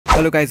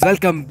Hello guys,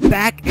 welcome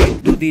back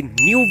into the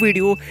new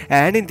video,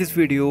 and in this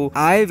video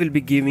I will be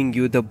giving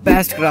you the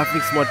best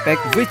graphics mod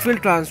pack which will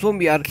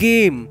transform your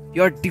game,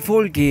 your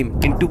default game,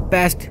 into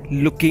best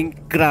looking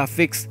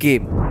graphics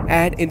game.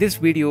 And in this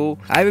video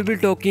I will be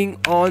talking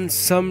on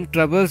some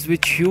troubles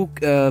which you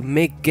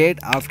may get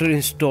after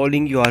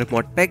installing your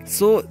mod pack.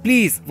 So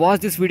please watch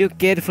this video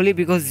carefully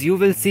because you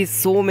will see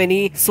so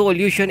many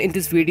solutions in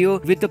this video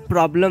with the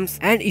problems.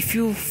 And if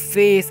you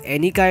face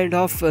any kind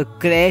of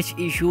crash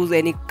issues,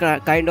 any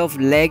kind of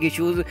lag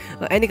issues,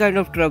 any kind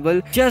of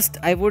trouble, just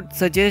I would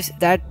suggest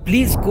that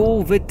please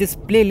go with this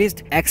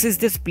playlist, access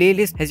this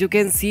playlist. As you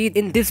can see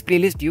in this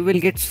playlist you will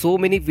get so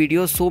many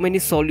videos, so many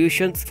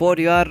solutions for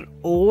your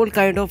all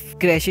kind of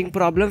crashing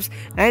problems.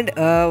 And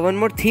one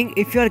more thing,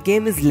 if your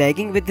game is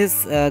lagging with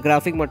this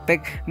graphic mod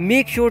pack,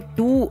 make sure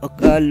to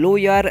lower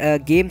your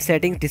game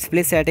settings,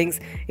 display settings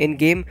in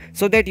game,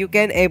 so that you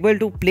can able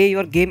to play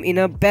your game in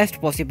a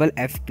best possible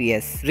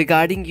FPS.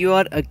 Regarding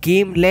your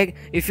game lag,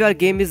 if your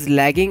game is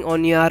lagging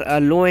on your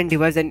low end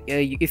device and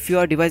if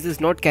your device is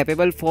not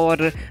capable for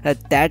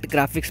that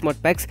graphics mod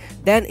packs,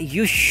 then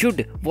you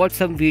should watch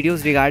some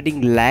videos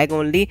regarding lag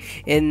only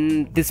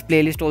in this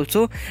playlist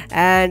also.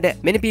 And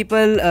many people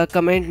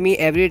comment me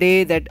every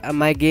day that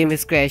my game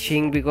is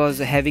crashing because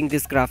having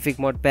this graphic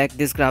mod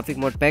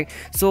pack,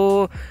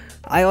 so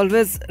I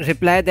always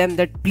reply them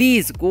that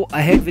please go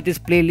ahead with this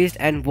playlist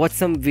and watch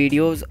some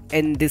videos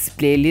in this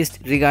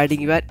playlist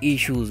regarding your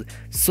issues,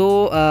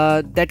 so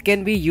that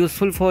can be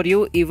useful for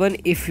you even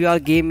if your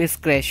game is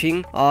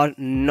crashing or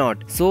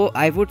not. So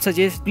I would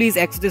suggest please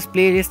access this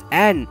playlist.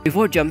 And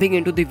before jumping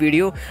into the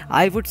video,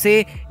 I would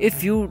say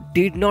if you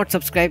did not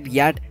subscribe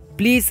yet,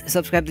 please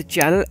subscribe the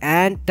channel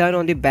and turn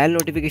on the bell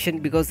notification,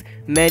 because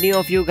many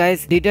of you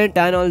guys didn't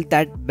turn on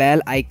that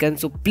bell icon.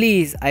 So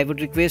please, I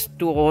would request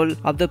to all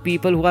of the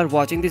people who are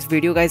watching this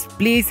video, guys,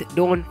 please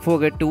don't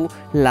forget to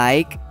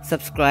like,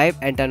 subscribe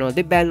and turn on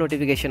the bell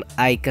notification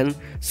icon,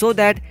 so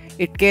that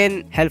it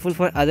can helpful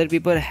for other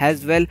people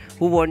as well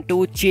who want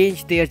to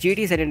change their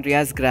GTA San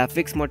Andreas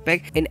graphics mod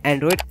pack in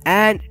Android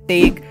and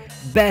take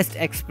best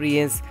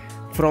experience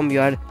from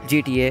your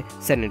GTA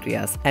San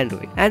Andreas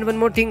Android. And one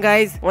more thing,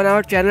 guys, on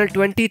our channel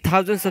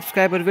 20,000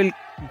 subscribers will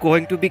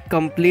going to be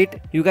complete.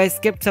 You guys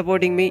kept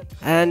supporting me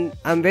and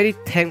I'm very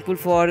thankful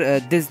for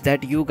this,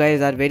 that you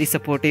guys are very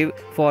supportive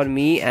for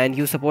me and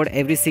you support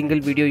every single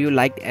video, you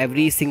liked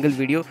every single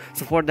video.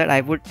 So for that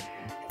I would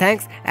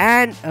thanks.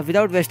 And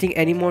without wasting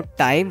any more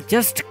time,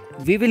 just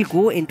we will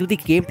go into the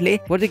gameplay,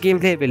 what the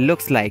gameplay will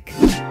looks like.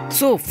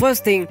 So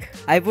first thing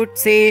I would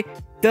say,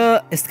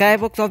 the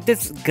skybox of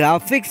this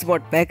graphics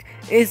mod pack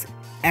is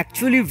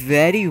actually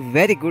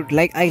very good.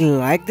 Like, I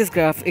like this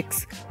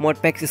graphics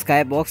mod pack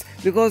skybox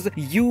because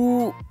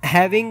you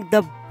having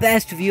the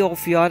best view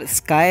of your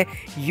sky.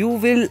 You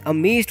will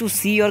amazed to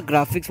see your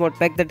graphics mod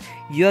pack that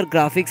your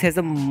graphics has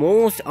the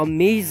most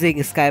amazing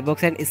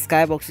skybox, and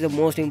skybox is the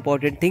most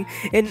important thing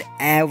in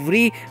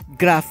every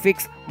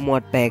graphics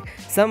mod pack.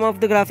 Some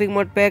of the graphic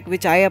mod pack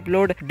which I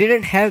upload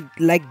didn't have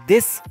like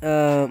this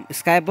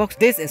skybox.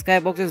 This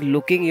skybox is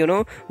looking, you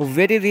know,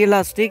 very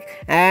realistic,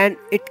 and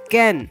it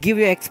can give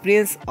you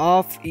experience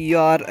of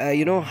your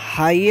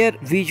higher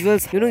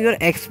visuals. You know, your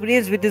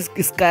experience with this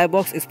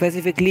skybox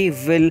specifically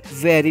will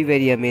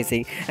very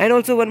amazing. And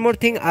also one more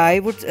thing I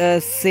would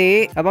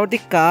say about the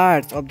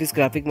cards of this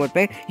graphic mod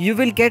pack, you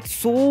will get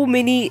so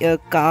many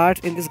cards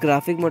in this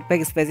graphic mod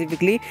pack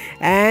specifically.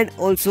 And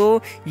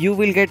also you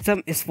will get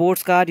some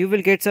sports card, you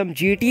will get some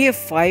GTA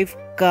 5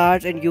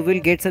 cards, and you will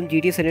get some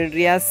GTA San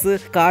Andreas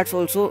cards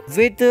also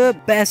with the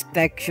best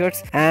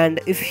textures. And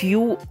if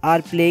you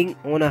are playing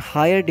on a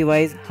higher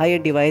device,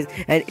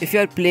 and if you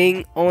are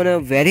playing on a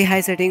very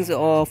high settings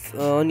of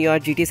on your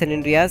GTA San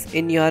Andreas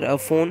in your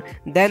phone,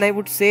 then I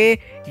would say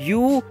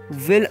you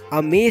will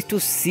amazed to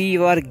see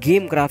your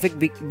game graphic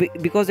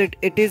because it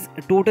is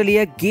totally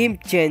a game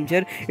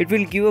changer. It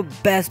will give a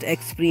best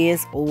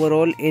experience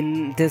overall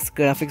in this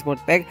graphics mod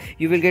pack.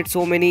 You will get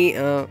so many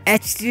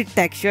HD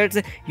textures.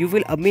 You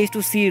will amazed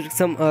to see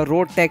some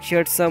road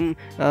textures, some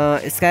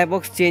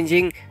skybox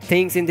changing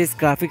things in this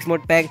graphics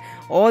mod pack.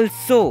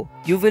 Also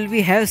you will be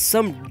have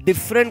some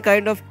different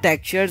kind of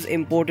textures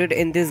imported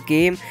in this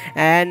game,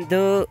 and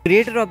the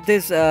creator of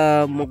this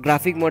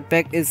graphic mod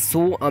pack is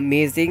so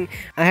amazing.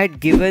 I had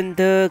given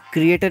the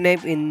creator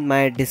name in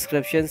my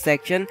description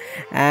section,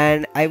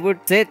 and I would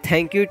say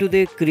thank you to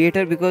the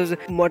creator because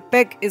mod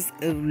pack is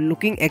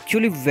looking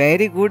actually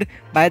very good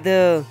by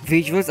the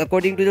visuals.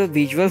 According to the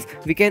visuals,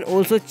 we can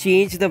also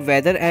change the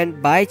weather,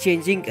 and by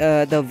changing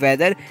the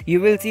weather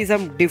you will see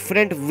some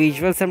different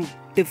visuals, some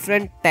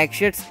different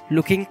textures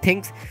looking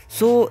things.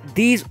 So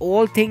these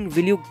all things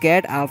will you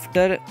get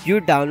after you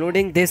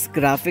downloading this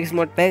graphics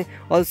mod pack.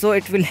 Also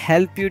it will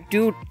help you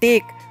to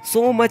take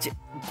so much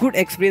good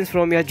experience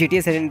from your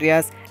GTA San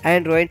Andreas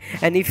Android,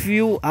 and if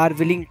you are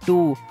willing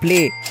to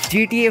play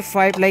GTA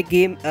 5 like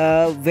game,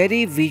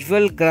 very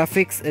visual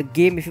graphics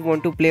game, if you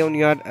want to play on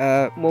your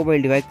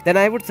mobile device, then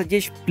I would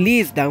suggest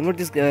please download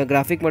this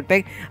graphic mod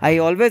pack. I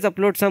always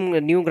upload some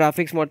new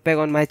graphics mod pack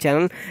on my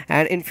channel,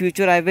 and in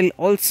future I will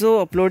also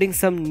uploading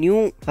some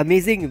new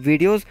amazing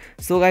videos.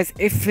 So guys,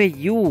 if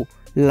you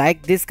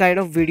like this kind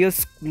of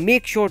videos,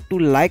 make sure to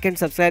like and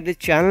subscribe this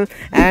channel,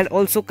 and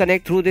also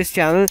connect through this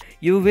channel.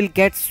 You will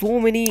get so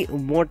many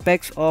mod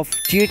packs of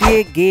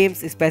GTA games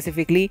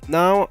specifically.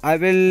 Now I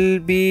will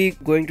be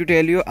going to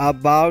tell you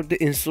about the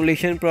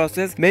installation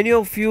process. Many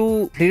of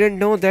you didn't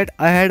know that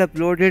I had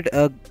uploaded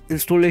a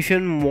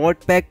installation mod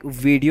pack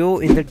video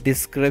in the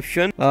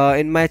description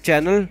in my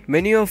channel.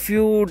 Many of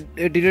you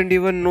didn't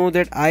even know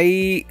that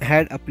I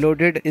had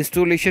uploaded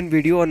installation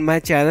video on my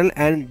channel,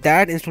 and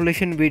that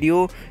installation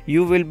video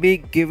you will be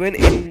given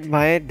in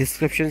my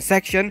description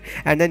section,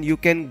 and then you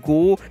can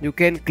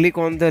click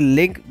on the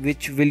link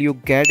which will you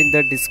get in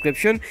the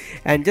description,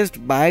 and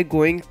just by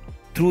going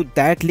through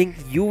that link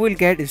you will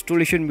get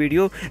installation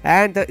video,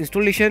 and the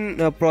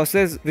installation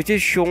process which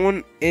is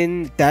shown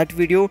in that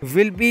video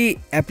will be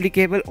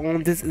applicable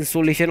on this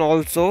installation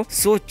also.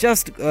 So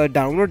just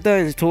download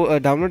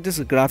this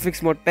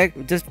graphics mod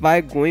pack just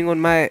by going on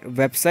my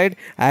website.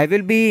 I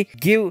will be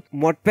give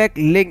mod pack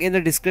link in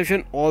the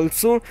description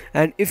also,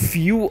 and if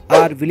you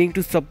are willing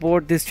to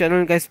support this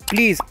channel guys,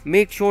 please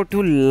make sure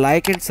to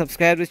like and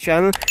subscribe this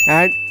channel,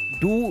 and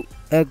do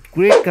a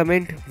great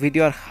comment with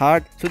your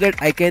heart so that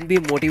I can be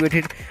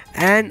motivated,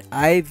 and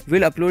I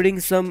will uploading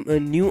some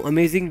new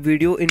amazing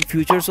video in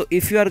future. So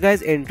if you are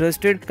guys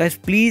interested guys,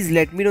 please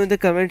let me know in the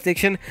comment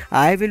section.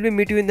 I will be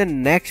meet you in the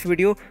next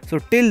video. So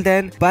till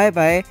then, bye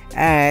bye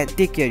and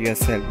take care of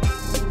yourself.